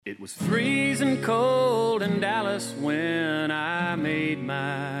It was freezing cold in Dallas when I made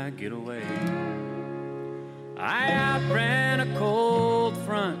my getaway. I outran a cold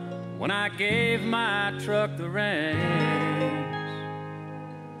front when I gave my truck the reins.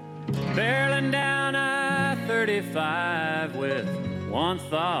 Barreling down I-35 with one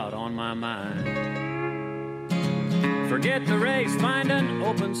thought on my mind. Forget the race, find an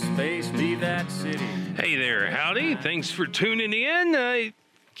open space, leave that city. Hey there, howdy. Thanks for tuning in.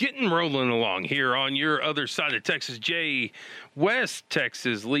 Getting rolling along here on your other side of Texas. Jay, West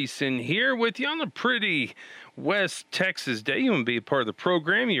Texas, Leeson here with you on a pretty West Texas day. You want to be a part of the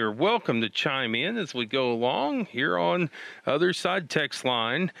program, you're welcome to chime in as we go along here on other side text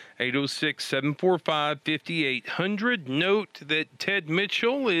line 806-745-5800. Note that Ted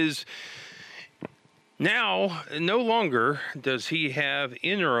Mitchell is now no longer does he have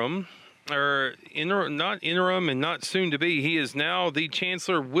not interim and not soon to be. He is now the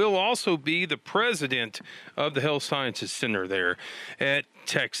chancellor, will also be the president of the Health Sciences Center there at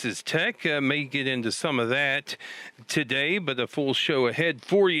Texas Tech. May get into some of that today, but a full show ahead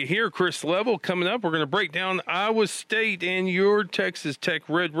for you here. Chris Level coming up. We're going to break down Iowa State and your Texas Tech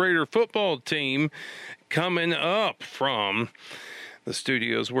Red Raider football team coming up from the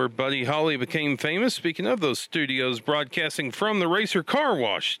studios where Buddy Holly became famous. Speaking of those studios, broadcasting from the Racer Car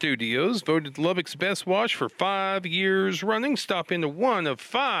Wash Studios, voted Lubbock's best wash for 5 years running. Stop into one of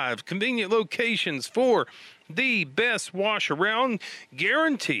 5 convenient locations for the best wash around,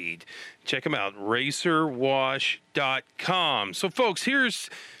 guaranteed. Check them out, racerwash.com. So, folks, here's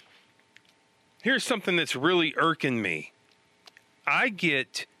something that's really irking me. I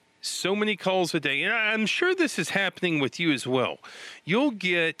get so many calls a day, and I'm sure this is happening with you as well. You'll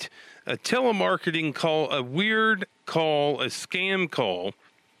get a telemarketing call, a weird call, a scam call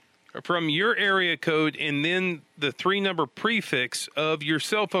from your area code and then the 3-number prefix of your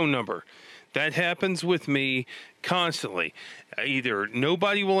cell phone number. That happens with me constantly. Either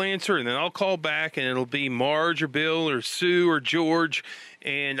nobody will answer and then I'll call back and it'll be Marge or Bill or Sue or George,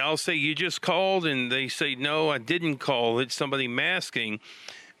 and I'll say, you just called, and they say, no, I didn't call. It's somebody masking.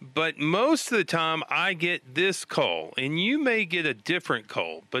 But most of the time I get this call, and you may get a different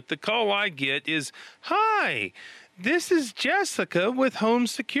call, but the call I get is, hi, this is Jessica with Home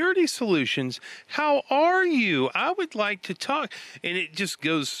Security Solutions. How are you? I would like to talk. And it just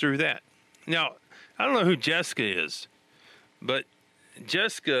goes through that. Now, I don't know who Jessica is, but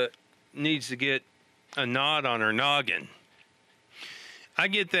Jessica needs to get a nod on her noggin. I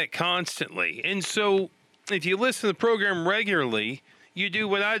get that constantly. And so if you listen to the program regularly, you do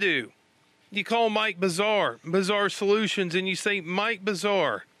what I do. You call Mike Bazaar Solutions, and you say, Mike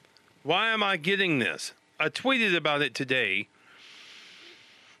Bazaar, why am I getting this? I tweeted about it today,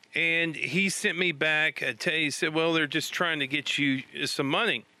 and he sent me back he said, well, they're just trying to get you some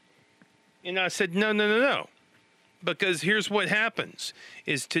money. And I said, no. Because here's what happens,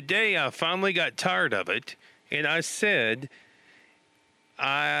 is today I finally got tired of it, and I said,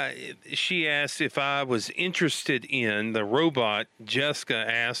 she asked if I was interested in the robot. Jessica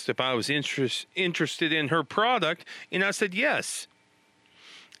asked if I was interested in her product, and I said yes.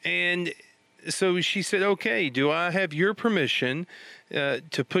 And so she said, okay, do I have your permission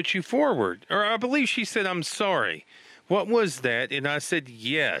to put you forward? Or I believe she said, I'm sorry. What was that? And I said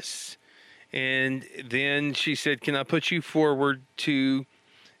yes. And then she said, can I put you forward to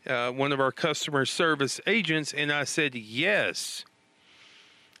one of our customer service agents? And I said yes.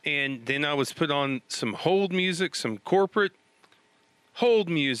 And then I was put on some hold music, some corporate hold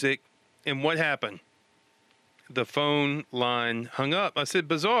music. And what happened? The phone line hung up. I said,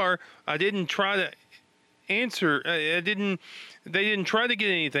 Bazaar, I didn't try to answer. They didn't try to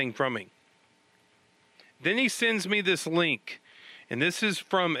get anything from me. Then he sends me this link. And this is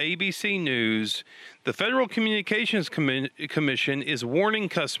from ABC News. The Federal Communications Commission is warning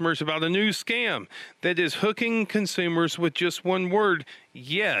customers about a new scam that is hooking consumers with just one word,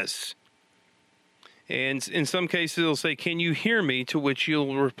 yes. And in some cases, it'll say, can you hear me? To which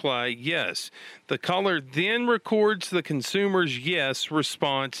you'll reply, yes. The caller then records the consumer's yes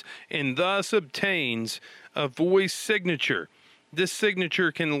response and thus obtains a voice signature. This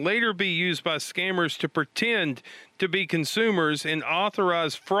signature can later be used by scammers to pretend to be consumers and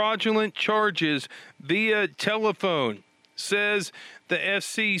authorize fraudulent charges via telephone, says the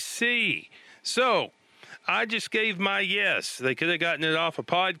FCC. So I just gave my yes. They could have gotten it off a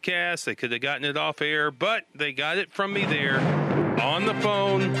podcast. They could have gotten it off air, but they got it from me there on the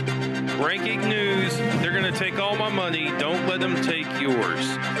phone. Breaking news. They're going to take all my money. Don't let them take yours.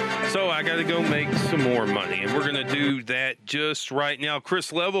 So I got to go make some more money, and we're going to do that just right now.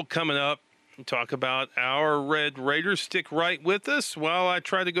 Chris Level coming up. talk about our Red Raiders. Stick right with us while I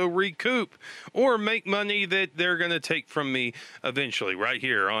try to go recoup or make money that they're going to take from me eventually, right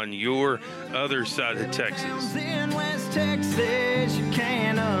here on your other side of Texas.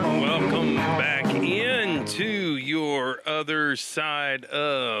 Welcome back into your other side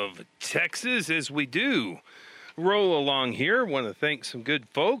of Texas as we do roll along here. Want to thank some good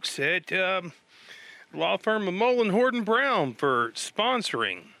folks at law firm of Mullen Horton Brown for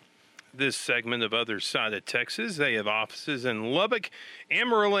sponsoring this segment of Other Side of Texas. They have offices in Lubbock,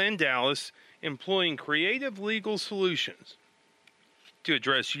 Amarillo, and Dallas, employing creative legal solutions to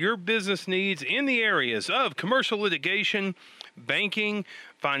address your business needs in the areas of commercial litigation, banking,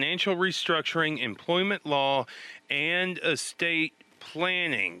 financial restructuring, employment law, and estate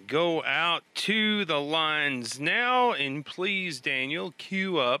planning. Go out to the lines now, and please, Daniel,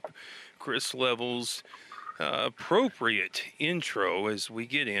 cue up Chris Level's appropriate intro as we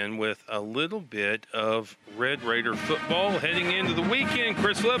get in with a little bit of Red Raider football heading into the weekend.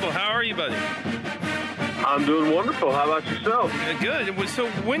 Chris Level, how are you, buddy? I'm doing wonderful. How about yourself? Good. So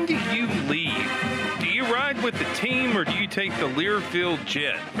when do you leave? Do you ride with the team, or do you take the Learfield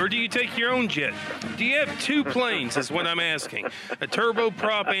jet? Or do you take your own jet? Do you have two planes is what I'm asking. A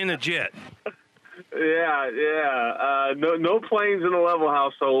turboprop and a jet. Yeah. No planes in the Level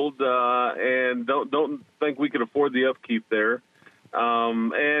household, and don't think we can afford the upkeep there. I'm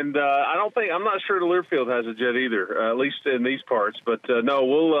not sure the Learfield has a jet either, at least in these parts. But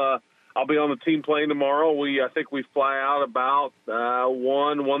no, I'll be on the team plane tomorrow. I think we fly out about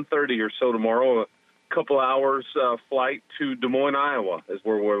 1:30 or so tomorrow. A couple hours flight to Des Moines, Iowa, is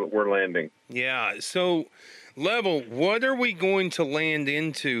where we're landing. Yeah. So, Level, what are we going to land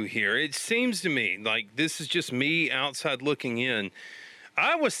into here? It seems to me like this is just me outside looking in.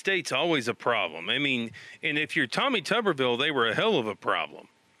 Iowa State's always a problem. I mean, and if you're Tommy Tuberville, they were a hell of a problem.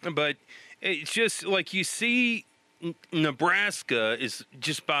 But it's just like you see Nebraska is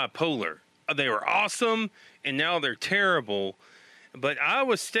just bipolar. They were awesome, and now they're terrible. But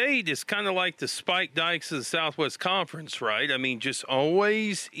Iowa State is kind of like the Spike Dykes of the Southwest Conference, right? I mean, just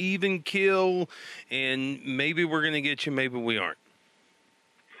always even kill, and maybe we're going to get you, maybe we aren't.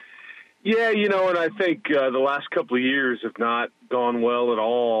 Yeah, and I think the last couple of years have not gone well at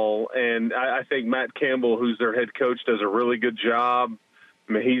all. And I think Matt Campbell, who's their head coach, does a really good job.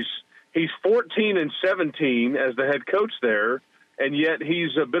 I mean, he's 14-17 as the head coach there. And yet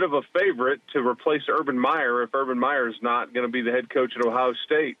he's a bit of a favorite to replace Urban Meyer if Urban Meyer is not going to be the head coach at Ohio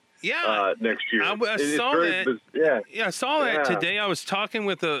State next year. I saw that. I saw that today. I was talking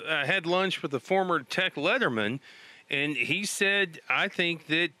with I had lunch with a former Tech letterman, and he said, I think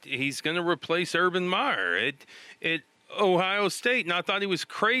that he's going to replace Urban Meyer at Ohio State. And I thought he was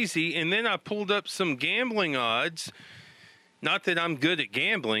crazy. And then I pulled up some gambling odds. Not that I'm good at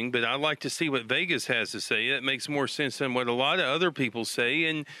gambling, but I like to see what Vegas has to say. That makes more sense than what a lot of other people say.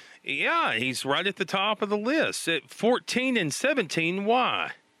 And, yeah, he's right at the top of the list. At 14-17,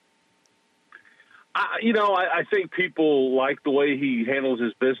 why? I think people like the way he handles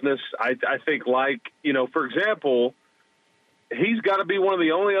his business. I think, for example, he's got to be one of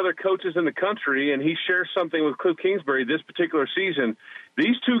the only other coaches in the country, and he shares something with Cliff Kingsbury this particular season.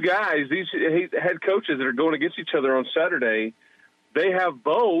 These two guys, these head coaches that are going against each other on Saturday, they have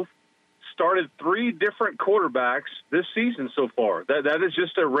both started 3 different quarterbacks this season so far. That is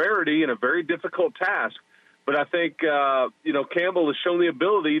just a rarity and a very difficult task. But I think, Campbell has shown the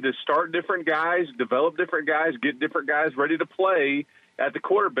ability to start different guys, develop different guys, get different guys ready to play at the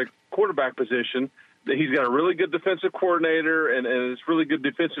quarterback position. He's got a really good defensive coordinator and it's really good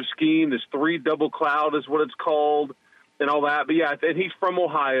defensive scheme. This 3 double cloud is what it's called and all that. But, yeah, and he's from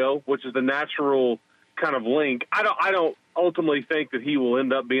Ohio, which is the natural kind of link. I don't ultimately think that he will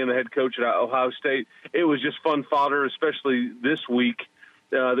end up being the head coach at Ohio State. It was just fun fodder, especially this week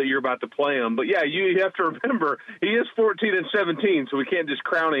that you're about to play him. But, yeah, you have to remember he is 14-17, so we can't just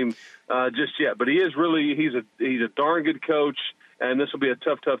crown him just yet. But he is really – he's a darn good coach. And this will be a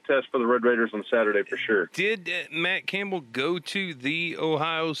tough test for the Red Raiders on Saturday for sure. Did Matt Campbell go to the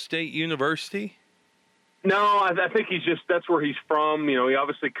Ohio State University? No, I think that's where he's from. He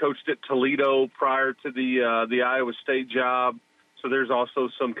obviously coached at Toledo prior to the Iowa State job, so there's also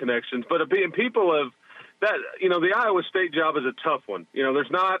some connections. But people have that. The Iowa State job is a tough one.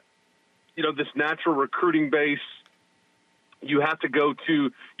 There's not this natural recruiting base. You have to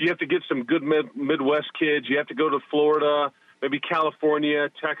get some good Midwest kids. You have to go to Florida, maybe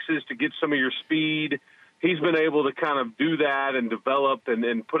California, Texas to get some of your speed. He's been able to kind of do that and develop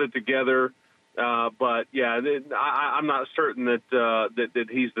and put it together. But yeah, I'm not certain that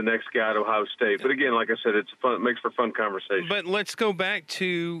he's the next guy at Ohio State. But again, like I said, it makes for fun conversation. But let's go back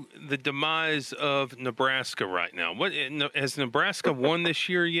to the demise of Nebraska right now. What has Nebraska won this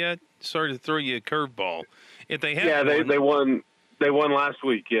year yet? Sorry to throw you a curveball. If they have, they won. They won last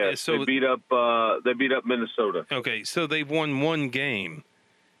week. Yeah, so they beat up Minnesota. Okay, so they've won one game,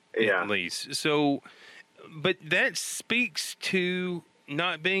 at least. So, but that speaks to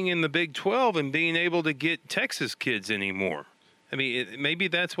not being in the Big 12 and being able to get Texas kids anymore. I mean, maybe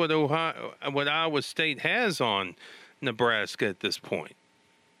that's what Iowa State has on Nebraska at this point.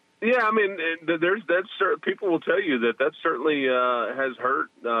 Yeah, I mean, people will tell you that certainly has hurt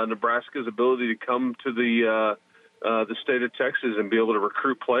Nebraska's ability to come to the state of Texas and be able to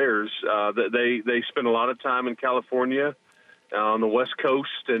recruit players. They spend a lot of time in California on the West Coast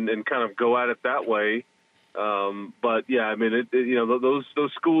and kind of go at it that way. But yeah, I mean, those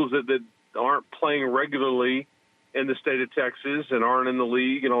schools that aren't playing regularly in the state of Texas and aren't in the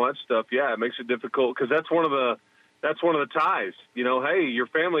league and all that stuff. Yeah, it makes it difficult because that's one of the ties. Hey, your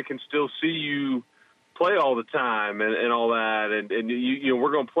family can still see you play all the time and all that, and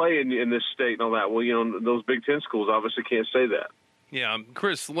we're going to play in this state and all that. Well, those Big Ten schools obviously can't say that. Yeah,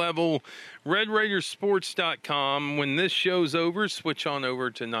 Chris Level, RedRaidersports.com. When this show's over, switch on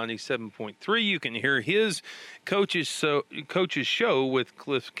over to 97.3. You can hear his coach's show with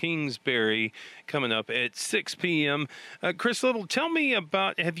Cliff Kingsbury coming up at 6 p.m. Chris Level, tell me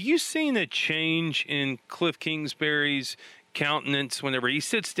have you seen a change in Cliff Kingsbury's countenance whenever he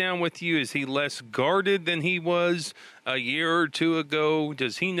sits down with you? Is he less guarded than he was a year or two ago?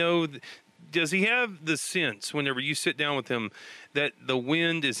 Does he have the sense whenever you sit down with him that the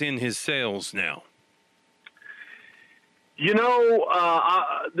wind is in his sails now? Two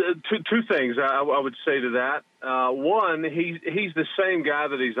things I would say to that. One, he's the same guy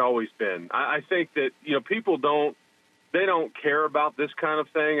that he's always been. I think that people don't care about this kind of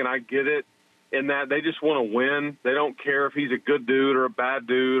thing, and I get it. In that they just want to win. They don't care if he's a good dude or a bad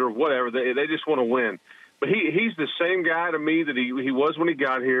dude or whatever. They just want to win. But he's the same guy to me that he was when he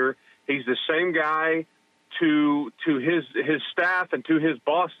got here. He's the same guy to his staff and to his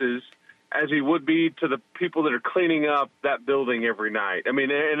bosses as he would be to the people that are cleaning up that building every night. I mean,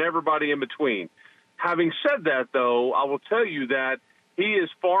 and everybody in between. Having said that, though, I will tell you that he is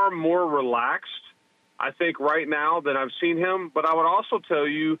far more relaxed, I think, right now than I've seen him. But I would also tell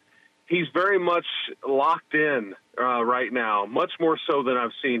you he's very much locked in right now, much more so than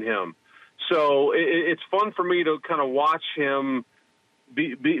I've seen him. So it's fun for me to kind of watch him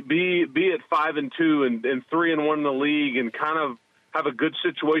be at 5-2 and 3-1 in the league and kind of have a good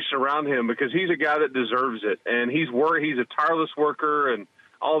situation around him because he's a guy that deserves it. And he's a tireless worker and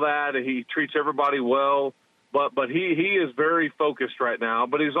all that. And he treats everybody well, but he is very focused right now,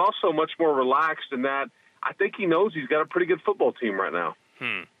 but he's also much more relaxed in that I think he knows he's got a pretty good football team right now.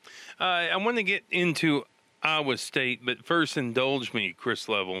 I want to get into Iowa State, but first indulge me, Chris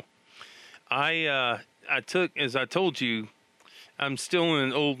Level. I took, as I told you, I'm still in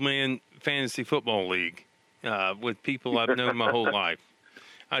an old man fantasy football league with people I've known my whole life.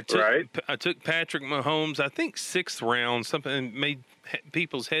 I took Patrick Mahomes, I think 6th round, something made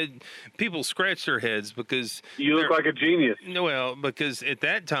people scratch their heads because you look like a genius. Well, because at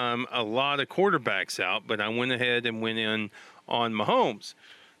that time a lot of quarterbacks out, but I went ahead and went in on Mahomes.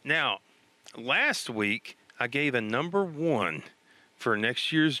 Now, last week I gave a number 1 for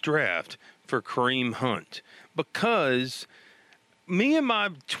next year's draft for Kareem Hunt because me and my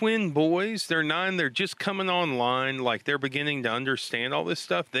twin boys, they're 9, they're just coming online, like they're beginning to understand all this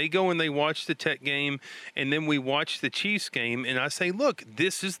stuff. They go and they watch the Tech game, and then we watch the Chiefs game, and I say, look,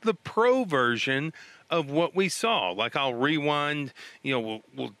 this is the pro version of what we saw. Like I'll rewind,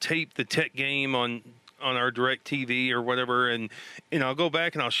 we'll tape the Tech game on our DirecTV or whatever, and I'll go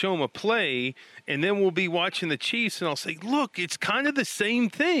back and I'll show them a play, and then we'll be watching the Chiefs, and I'll say, look, it's kind of the same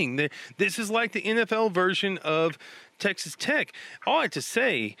thing. This is like the NFL version of Texas Tech. All I have to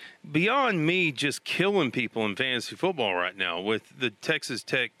say, beyond me just killing people in fantasy football right now with the Texas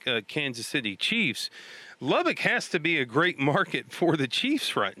Tech Kansas City Chiefs, Lubbock has to be a great market for the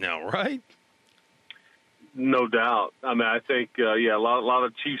Chiefs right now, right? No doubt. I mean, I think, a lot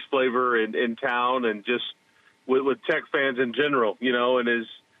of Chiefs flavor in town and just with Tech fans in general, and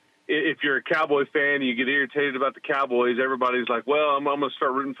if you're a Cowboy fan, you get irritated about the Cowboys. Everybody's like, well, I'm going to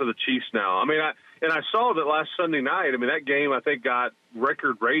start rooting for the Chiefs now. I mean, I saw that last Sunday night. I mean, that game, I think, got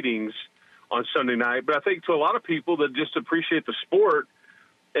record ratings on Sunday night. But I think to a lot of people that just appreciate the sport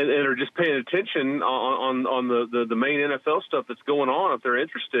and are just paying attention on the main NFL stuff that's going on, if they're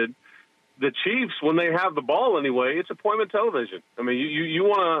interested, the Chiefs, when they have the ball anyway, it's appointment television. I mean, you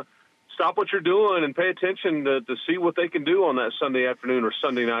want stop what you're doing and pay attention to see what they can do on that Sunday afternoon or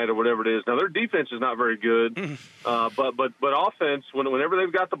Sunday night or whatever it is. Now, their defense is not very good, but offense, whenever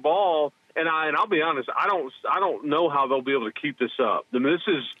they've got the ball, and I'll be honest, I don't know how they'll be able to keep this up. I mean, this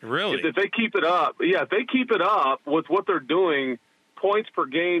is really, if they keep it up, if they keep it up with what they're doing, points per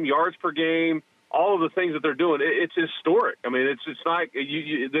game, yards per game, all of the things that they're doing, it's historic. I mean, it's like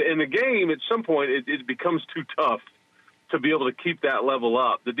in the game at some point it becomes too tough to be able to keep that level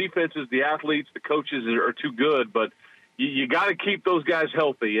up. The defenses, the athletes, the coaches are too good, but you got to keep those guys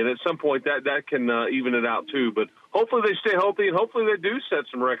healthy, and at some point that can even it out too. But hopefully they stay healthy, and hopefully they do set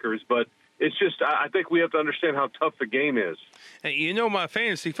some records. But it's just, I think we have to understand how tough the game is. Hey, you know, my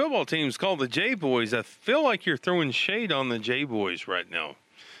fantasy football team is called the J Boys. I feel like you're throwing shade on the J Boys right now.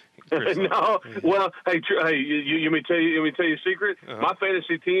 No, well, hey, you may tell you a secret. My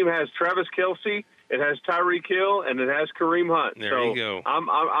fantasy team has Travis Kelce, it has Tyreek Hill, and it has Kareem Hunt. There you go.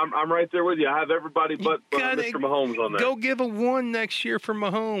 I'm right there with you. I have everybody but Mr. Mahomes on there. Go give a one next year for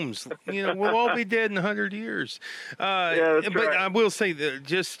Mahomes. You know, we'll all be dead in 100 years. Yeah, that's but right. I will say that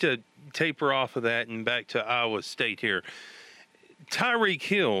just to taper off of that and back to Iowa State here, Tyreek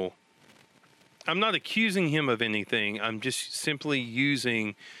Hill. I'm not accusing him of anything. I'm just simply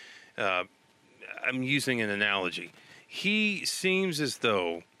using. I'm using an analogy. He seems as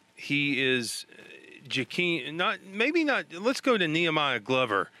though he is Jakeem. Maybe not. Let's go to Nehemiah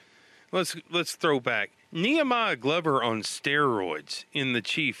Glover. Let's throw back Nehemiah Glover on steroids in the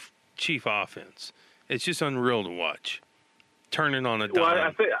Chief offense. It's just unreal to watch. Turning on a dime.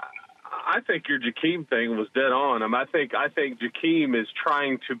 Well, I think your Jakeem thing was dead on. I think Jakeem is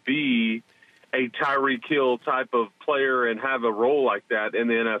trying to be a Tyreek Hill type of player and have a role like that in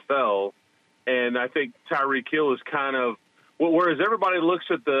the NFL. And I think Tyreek Hill is kind of, whereas everybody looks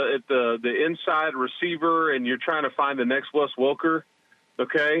at the inside receiver and you're trying to find the next Wes Welker,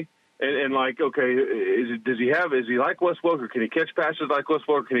 okay? And like, okay, is he like Wes Welker? Can he catch passes like Wes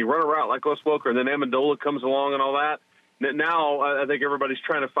Welker? Can he run a route like Wes Welker? And then Amendola comes along and all that. Now I think everybody's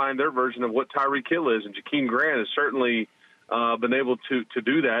trying to find their version of what Tyreek Hill is, and Jakeem Grant has certainly been able to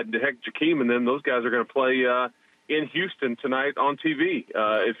do that. And heck, Jakeem and then those guys are going to play in Houston tonight on TV.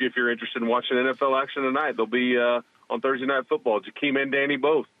 If you're interested in watching NFL action tonight, they'll be on Thursday Night Football. Jakeem and Danny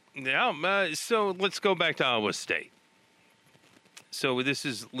both. Yeah. So let's go back to Iowa State. So this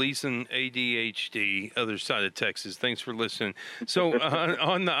is Leeson, ADHD, other side of Texas. Thanks for listening. So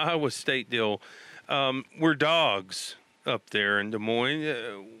on the Iowa State deal, we're dogs up there in Des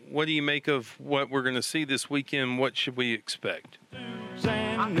Moines. What do you make of what we're going to see this weekend? What should we expect?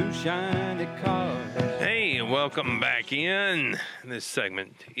 Hey, and welcome back in. This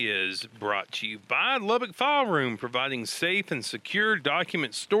segment is brought to you by Lubbock File Room, providing safe and secure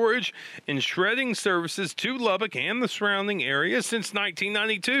document storage and shredding services to Lubbock and the surrounding area since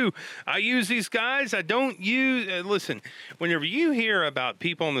 1992. I use these guys. I don't use... listen, whenever you hear about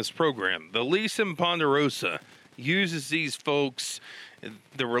people on this program, the Leeson Ponderosa uses these folks.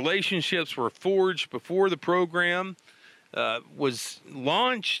 The relationships were forged before the program was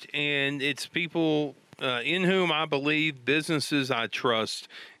launched, and it's people in whom I believe, businesses I trust,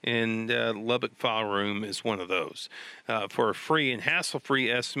 and Lubbock File Room is one of those. For a free and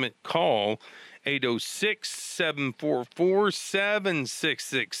hassle-free estimate, call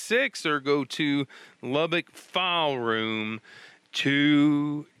 806-744-7666 or go to Lubbock File Room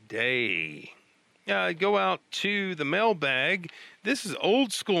today. Go out to the mailbag. This is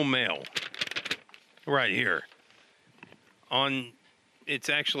old school mail right here. It's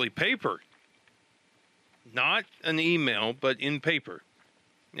actually paper, not an email, but in paper.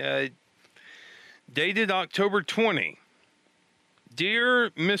 Dated October 20.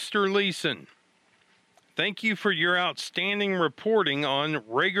 Dear Mr. Leeson, thank you for your outstanding reporting on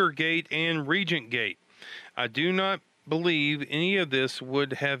Ragergate and Regentgate. I do not believe any of this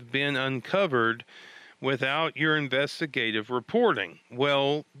would have been uncovered without your investigative reporting.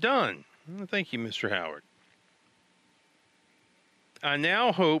 Well done. Thank you, Mr. Howard. I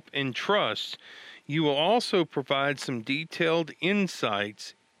now hope and trust you will also provide some detailed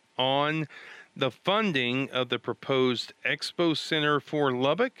insights on the funding of the proposed Expo Center for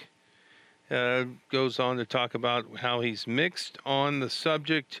Lubbock. Goes on to talk about how he's mixed on the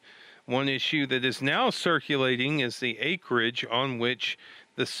subject. One issue that is now circulating is the acreage on which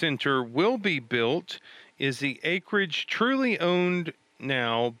the center will be built. Is the acreage truly owned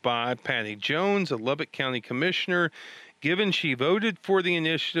now by Patty Jones, a Lubbock County Commissioner, given she voted for the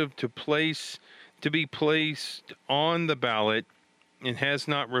initiative to be placed on the ballot and has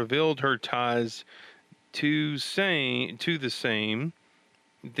not revealed her ties to the same,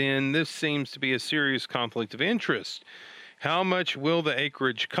 then this seems to be a serious conflict of interest. How much will the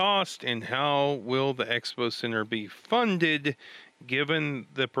acreage cost, and how will the expo center be funded given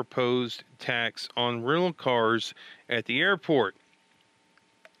the proposed tax on rental cars at the airport?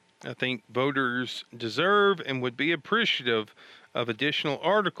 I think voters deserve and would be appreciative of additional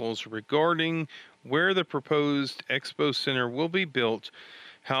articles regarding where the proposed expo center will be built,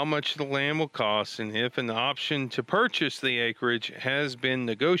 how much the land will cost, and if an option to purchase the acreage has been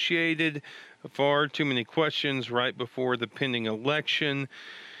negotiated. Far too many questions right before the pending election.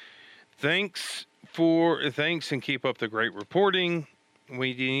 Thanks and keep up the great reporting.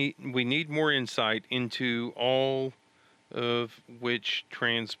 We need more insight into all of which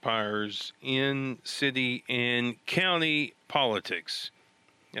transpires in city and county politics.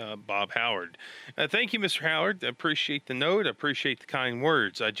 Bob Howard. Thank you, Mr. Howard. I appreciate the note. I appreciate the kind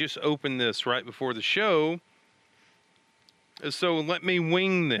words. I just opened this right before the show, so let me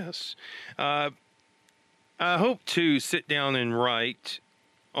wing this. I hope to sit down and write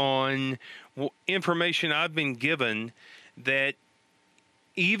on information I've been given that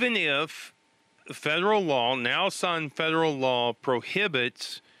even if federal law, now signed federal law,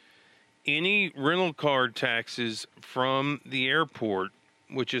 prohibits any rental car taxes from the airport,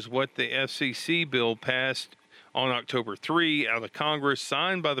 which is what the FCC bill passed on October 3 out of Congress,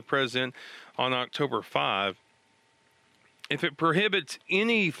 signed by the president on October 5. If it prohibits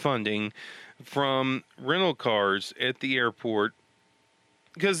any funding from rental cars at the airport,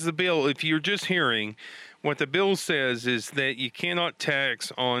 because the bill, if you're just hearing, what the bill says is that you cannot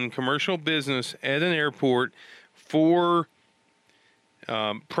tax on commercial business at an airport for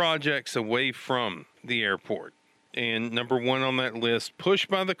projects away from the airport. And number one on that list, pushed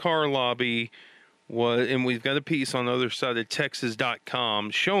by the car lobby, was, and we've got a piece on the other side of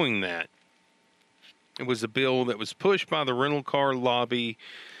Texas.com showing that. It was a bill that was pushed by the rental car lobby,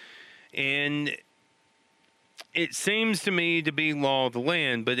 and it seems to me to be law of the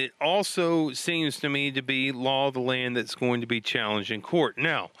land, but it also seems to me to be law of the land that's going to be challenged in court.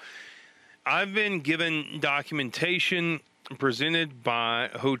 Now, I've been given documentation presented by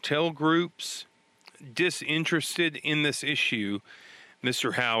hotel groups disinterested in this issue,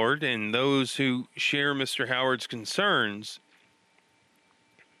 Mr. Howard, and those who share Mr. Howard's concerns,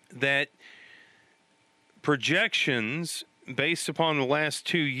 that projections based upon the last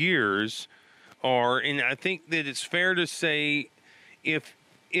 2 years are, and I think that it's fair to say, if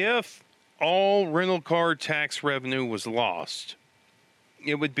all rental car tax revenue was lost,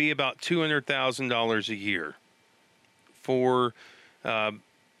 it would be about $200,000 a year for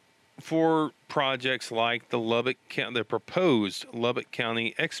projects like the proposed Lubbock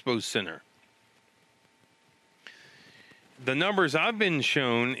County Expo Center. The numbers I've been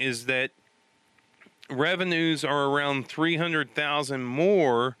shown is that revenues are around $300,000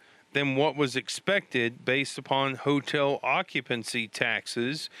 more than what was expected based upon hotel occupancy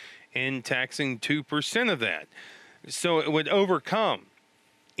taxes and taxing 2% of that. So it would overcome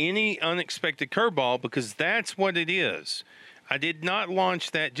any unexpected curveball, because that's what it is. I did not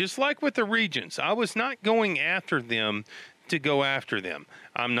launch that, just like with the Regents. I was not going after them to go after them.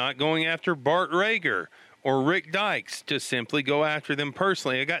 I'm not going after Bart Rager or Rick Dykes to simply go after them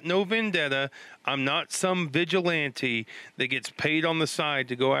personally. I got no vendetta. I'm not some vigilante that gets paid on the side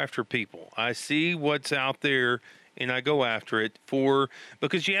to go after people. I see what's out there and I go after it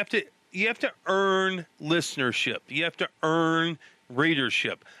because you have to earn listenership. You have to earn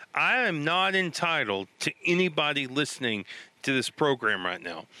readership. I am not entitled to anybody listening to this program right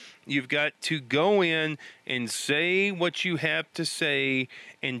now. You've got to go in and say what you have to say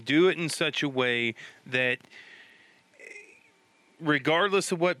and do it in such a way that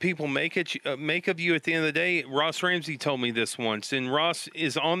regardless of what people make of you at the end of the day. Ross Ramsey told me this once, and Ross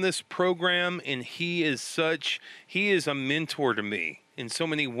is on this program, and he is a mentor to me in so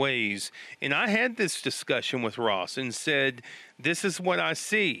many ways. And I had this discussion with Ross and said, this is what I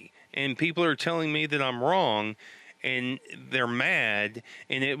see, and people are telling me that I'm wrong, and they're mad.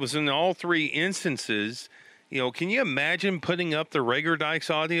 And it was in all three instances. Can you imagine putting up the Rager Dykes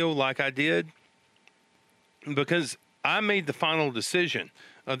audio like I did? Because I made the final decision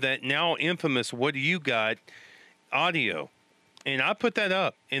of that now infamous "What Do You Got" audio, and I put that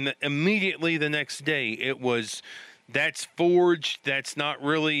up, and immediately the next day it was, that's forged, that's not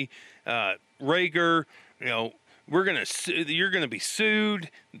really Rager, you're gonna be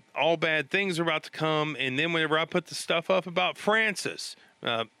sued, all bad things are about to come. And then whenever I put the stuff up about Francis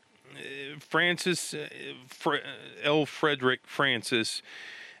L. Frederick Francis,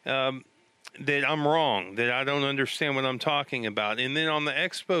 that I'm wrong, that I don't understand what I'm talking about. And then on the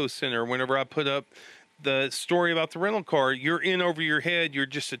Expo Center, whenever I put up the story about the rental car, you're in over your head. You're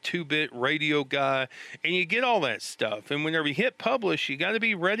just a 2-bit radio guy, and you get all that stuff. And whenever you hit publish, you got to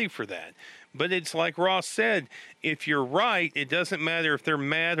be ready for that. But it's like Ross said, if you're right, it doesn't matter if they're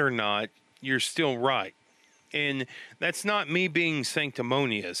mad or not, you're still right. And that's not me being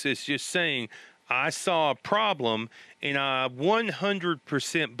sanctimonious. It's just saying I saw a problem, and I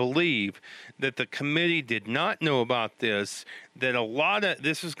 100% believe that the committee did not know about this, that a lot of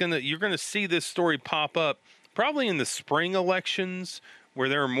this is you're going to see this story pop up probably in the spring elections, where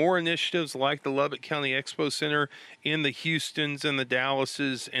there are more initiatives like the Lubbock County Expo Center in the Houstons and the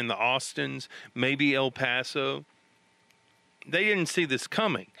Dallases and the Austins, maybe El Paso. They didn't see this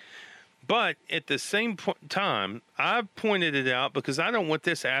coming. But at the same time, I've pointed it out because I don't want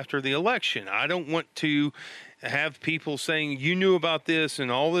this after the election. I don't want to have people saying, you knew about this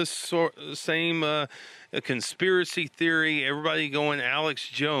and all this same conspiracy theory, everybody going Alex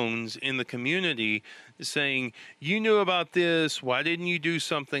Jones in the community saying, you knew about this, why didn't you do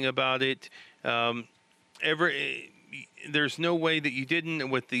something about it? There's no way that you didn't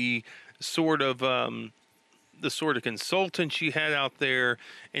with the sort of consultants you had out there,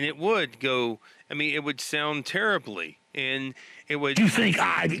 and it would go, it would sound terribly, and it would... You think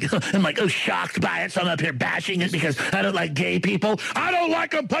I am like shocked by it, so I'm up here bashing it because I don't like gay people? I don't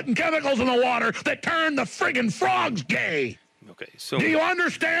like them putting chemicals in the water that turn the friggin' frogs gay. Okay, so... Do you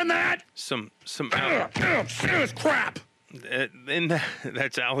understand that? Serious crap. And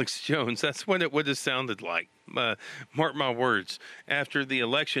that's Alex Jones. That's what it would have sounded like. Mark my words. After the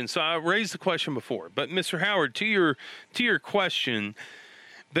election. So I raised the question before, but Mr. Howard, to your question,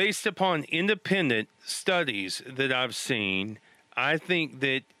 based upon independent studies that I've seen, I think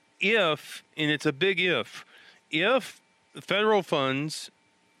that if, and it's a big if federal funds,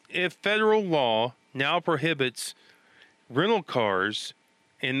 if federal law now prohibits rental cars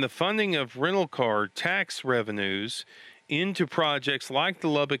and the funding of rental car tax revenues into projects like the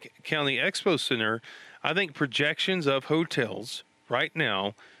Lubbock County Expo Center, I think projections of hotels right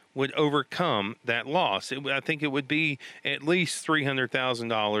now would overcome that loss. I think it would be at least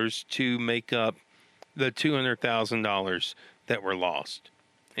 $300,000 to make up the $200,000 that were lost.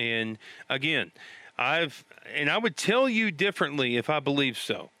 And again, I would tell you differently if I believe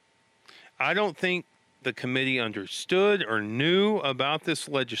so. I don't think the committee understood or knew about this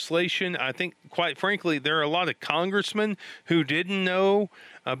legislation. I think, quite frankly, there are a lot of congressmen who didn't know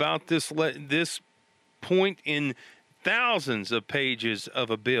about this point in thousands of pages of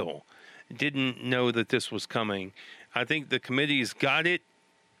a bill, didn't know that this was coming. I think the committee's got it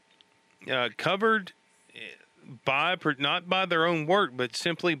covered not by their own work, but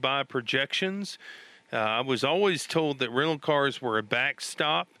simply by projections. I was always told that rental cars were a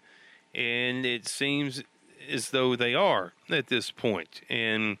backstop, and it seems as though they are at this point.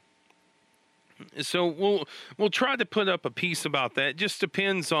 And so we'll try to put up a piece about that. It just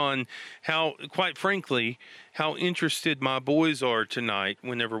depends on how, quite frankly, how interested my boys are tonight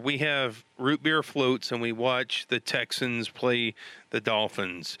whenever we have root beer floats and we watch the Texans play the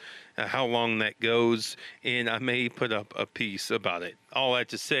Dolphins, how long that goes, and I may put up a piece about it. All that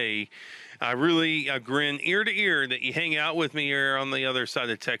to say, I grin ear to ear that you hang out with me here on the other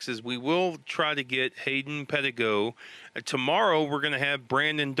side of Texas. We will try to get Hayden Pedigo. Tomorrow we're going to have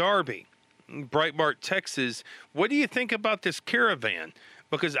Brandon Darby, Breitbart, Texas. What do you think about this caravan?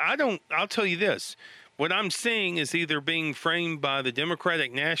 Because I'll tell you this. What I'm seeing is either being framed by the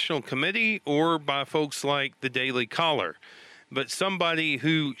Democratic National Committee or by folks like the Daily Caller. But somebody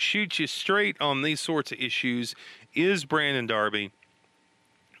who shoots you straight on these sorts of issues is Brandon Darby.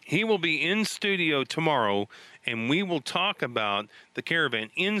 He will be in studio tomorrow, and we will talk about the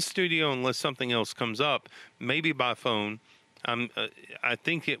caravan in studio unless something else comes up, maybe by phone. I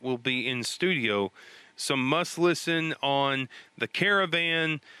think it will be in studio. Some must listen on the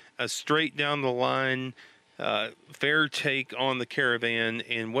caravan, a straight down the line, fair take on the caravan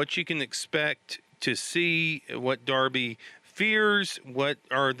and what you can expect to see, what Darby fears, what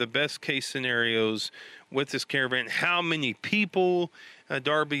are the best case scenarios with this caravan, how many people.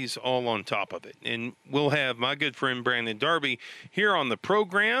 Darby's all on top of it. And we'll have my good friend Brandon Darby here on the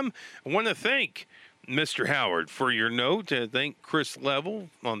program. I want to thank Mr. Howard for your note. Thank Chris Level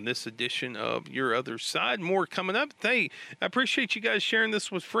on this edition of Your Other Side. More coming up. Hey, I appreciate you guys sharing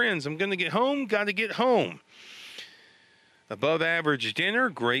this with friends. I'm going to get home. Got to get home. Above average dinner,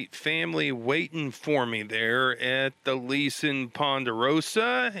 great family waiting for me there at the Leeson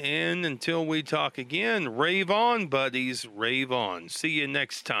Ponderosa. And until we talk again, rave on, buddies, rave on. See you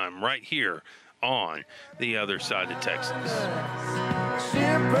next time right here on The Other Side of Texas.